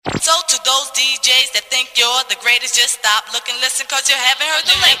those DJs that think you're the greatest, just stop, look and listen, cause you haven't heard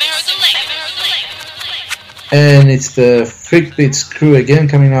the latest. And it's the Freak Beats crew again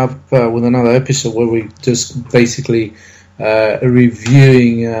coming up with another episode where we just basically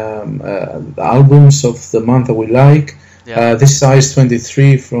reviewing albums of the month that we like. Yeah. This is Ice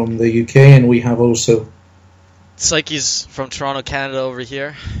 23 from the UK, and we have also Psyche's from Toronto, Canada over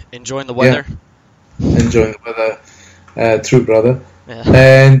here, enjoying the weather. Yeah. Enjoying the weather, true brother. Yeah.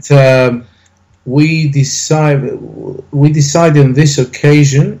 And we decided on this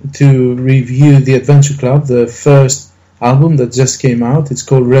occasion to review the Adventure Club, the first album that just came out. It's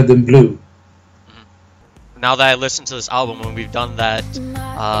called Red and Blue. Now that I listened to this album, when we've done that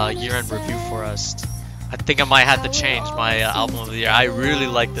year-end review for us, I think I might have to change my album of the year. I really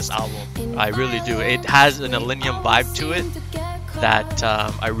like this album. I really do. It has an Illenium vibe to it that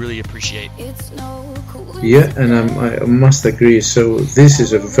I really appreciate. Yeah, and I must agree. So this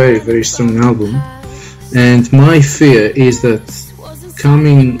is a very, very strong album. And my fear is that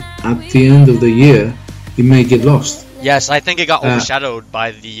coming at the end of the year, it may get lost. Yes, I think it got overshadowed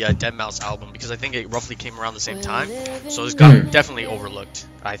by the Deadmau5 album because I think it roughly came around the same time. So it's got definitely overlooked,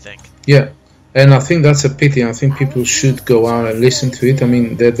 I think. Yeah, and I think that's a pity. I think people should go out and listen to it. I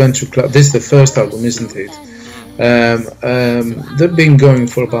mean, the Adventure Club, this is the first album, isn't it? They've been going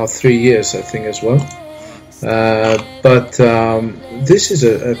for about 3 years, I think, as well. But this is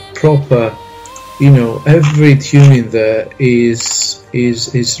a proper, every tune in there is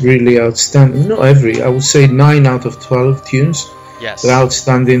really outstanding. Not every, I would say 9 out of 12 tunes. Yes. They're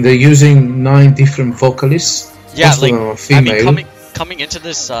outstanding. They're using 9 different vocalists. Yeah, most of them are female. I mean, coming into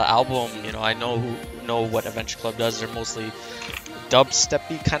this album, I know what Adventure Club does. They're mostly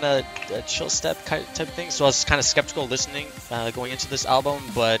dubstep-y kind of chill step type thing, so I was kind of skeptical listening going into this album,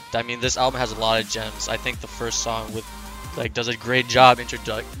 but I mean this album has a lot of gems. I think the first song does a great job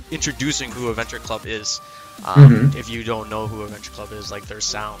introducing who Adventure Club is. If you don't know who Adventure Club is, like their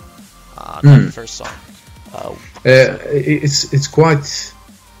sound, the first song. It's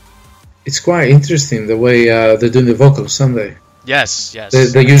quite interesting the way they're doing the vocals, aren't they? Yes.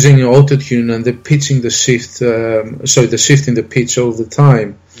 They're using autotune and they're pitching the shift. They're shifting the pitch all the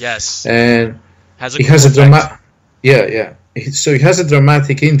time. Yes. And it has a dramatic. Yeah. So it has a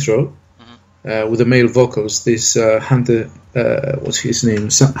dramatic intro with the male vocals. This Hunter, what's his name?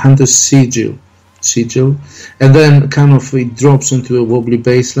 Hunter Sigil, and then kind of it drops into a wobbly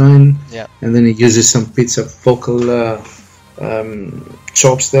bass line. Yeah. And then it uses some bits of vocal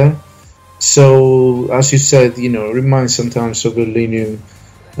chops there. So, as you said, it reminds sometimes of Illenium,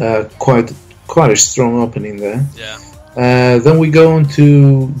 quite a strong opening there. Yeah. Then we go on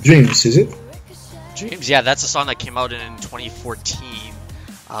to Dreams, is it? Dreams, yeah, that's a song that came out in 2014,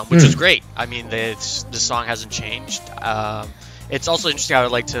 which is great. I mean, the song hasn't changed. It's also interesting, I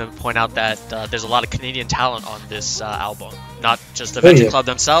would like to point out that there's a lot of Canadian talent on this album. Not just Adventure Club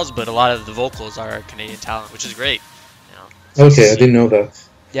themselves, but a lot of the vocals are Canadian talent, which is great. Okay, I didn't know that.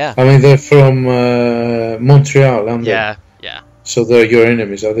 Yeah. I mean, they're from Montreal, aren't they? Yeah. So they're your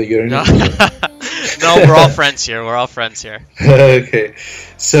enemies, are they your enemies? No, we're all friends here. Okay.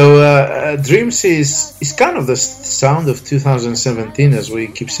 So Dreams is kind of the sound of 2017, as we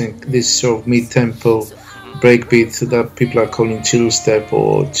keep saying, this sort of mid-tempo breakbeat that people are calling chill step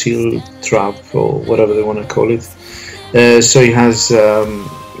or chill trap or whatever they want to call it. So it has,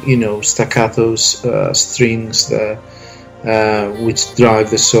 staccatos, strings there. Which drive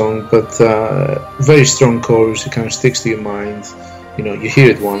the song, but very strong chorus. It kind of sticks to your mind. You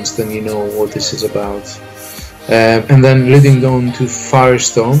hear it once, then you know what this is about. And then leading on to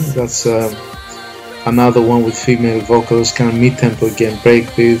Firestone, that's another one with female vocals, kind of mid-tempo again,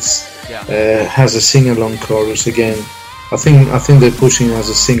 breakbeats. Yeah. Has a sing-along chorus again. I think they're pushing it as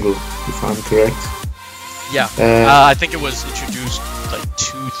a single, if I'm correct. Yeah, I think it was introduced like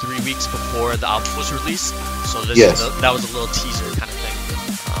 2-3 weeks before the album was released, so that was a little teaser kind of thing.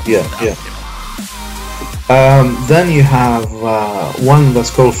 Then you have one that's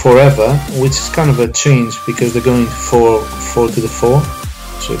called Forever, which is kind of a change because they're going 4 to the 4,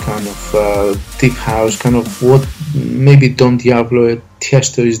 so kind of deep house, kind of what maybe Don Diablo and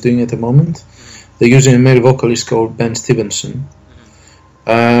Tiesto is doing at the moment. They're using a male vocalist called Ben Stevenson.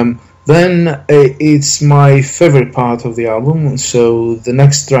 Then it's my favorite part of the album. So the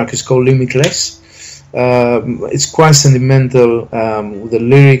next track is called Limitless. It's quite sentimental with the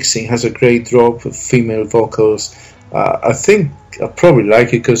lyrics. It has a great drop of female vocals. I think I probably like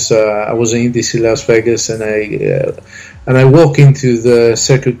it because I was in EDC Las Vegas and I walk into the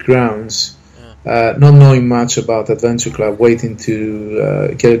circuit grounds, not knowing much about Adventure Club, waiting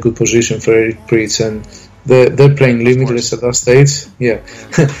to get a good position for Eric Prydz, and They're playing Limitless at that stage. Yeah.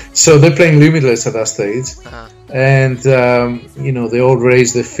 So they're playing Limitless at that stage. And, they all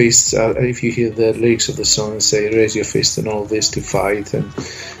raise their fists. If you hear the lyrics of the song, say, raise your fist and all this to fight.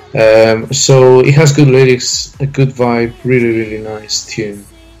 And so it has good lyrics, a good vibe, really, really nice tune.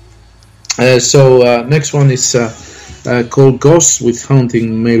 So next one is called Ghosts with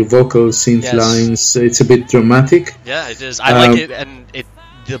haunting male vocal synth lines. It's a bit dramatic. Yeah, it is. I like it, and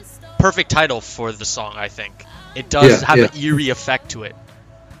the perfect title for the song, I think. It does have an eerie effect to it.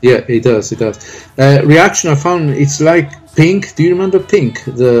 Yeah, it does. Reaction I found, it's like Pink. Do you remember Pink,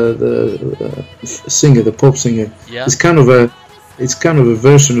 the singer, the pop singer? Yeah. It's kind of a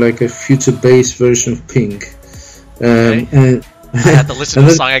version, like a future bass version of Pink. And I had to listen to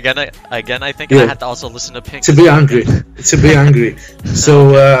the song again. I think, and I had to also listen to Pink. It's a bit angry.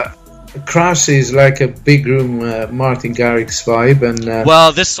 So Crash is like a big room Martin Garrix vibe, and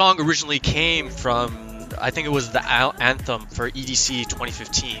well, this song originally came from, I think it was the anthem for EDC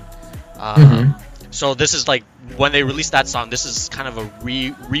 2015. So this is like when they released that song. This is kind of a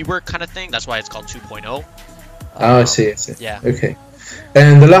rework kind of thing. That's why it's called 2.0. I see. Yeah. Okay.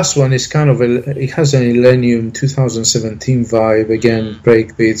 And the last one is kind of it has an Illenium 2017 vibe, again,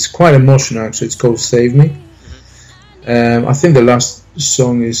 breakbeats, quite emotional actually. It's called Save Me. I think the last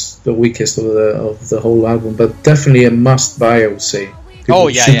song is the weakest of the whole album, but definitely a must buy, I would say. People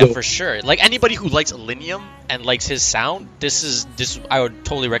yeah, for sure. Like anybody who likes Illenium and likes his sound, this I would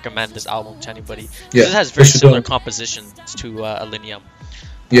totally recommend this album to anybody. Because it has very similar compositions to Illenium.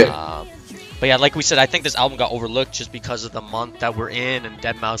 Yeah. But yeah, like we said, I think this album got overlooked just because of the month that we're in, and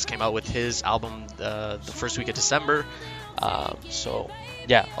Deadmau5 came out with his album the first week of December. So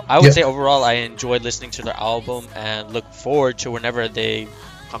yeah, I would say overall I enjoyed listening to their album and look forward to whenever they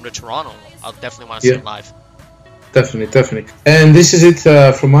come to Toronto. I'll definitely want to see them live. Definitely. And this is it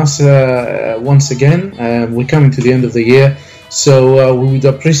from us once again. We're coming to the end of the year, so we would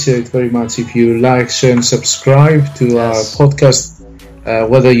appreciate very much if you like, share and subscribe to our podcast.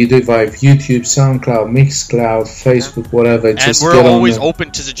 Whether you do it via YouTube, SoundCloud, Mixcloud, Facebook, whatever. And just we're always open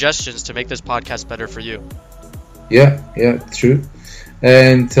to suggestions to make this podcast better for you. Yeah, true.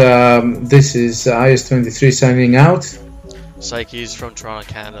 And this is IS23 signing out. Psyches from Toronto,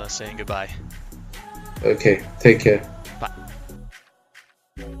 Canada, saying goodbye. Okay, take care.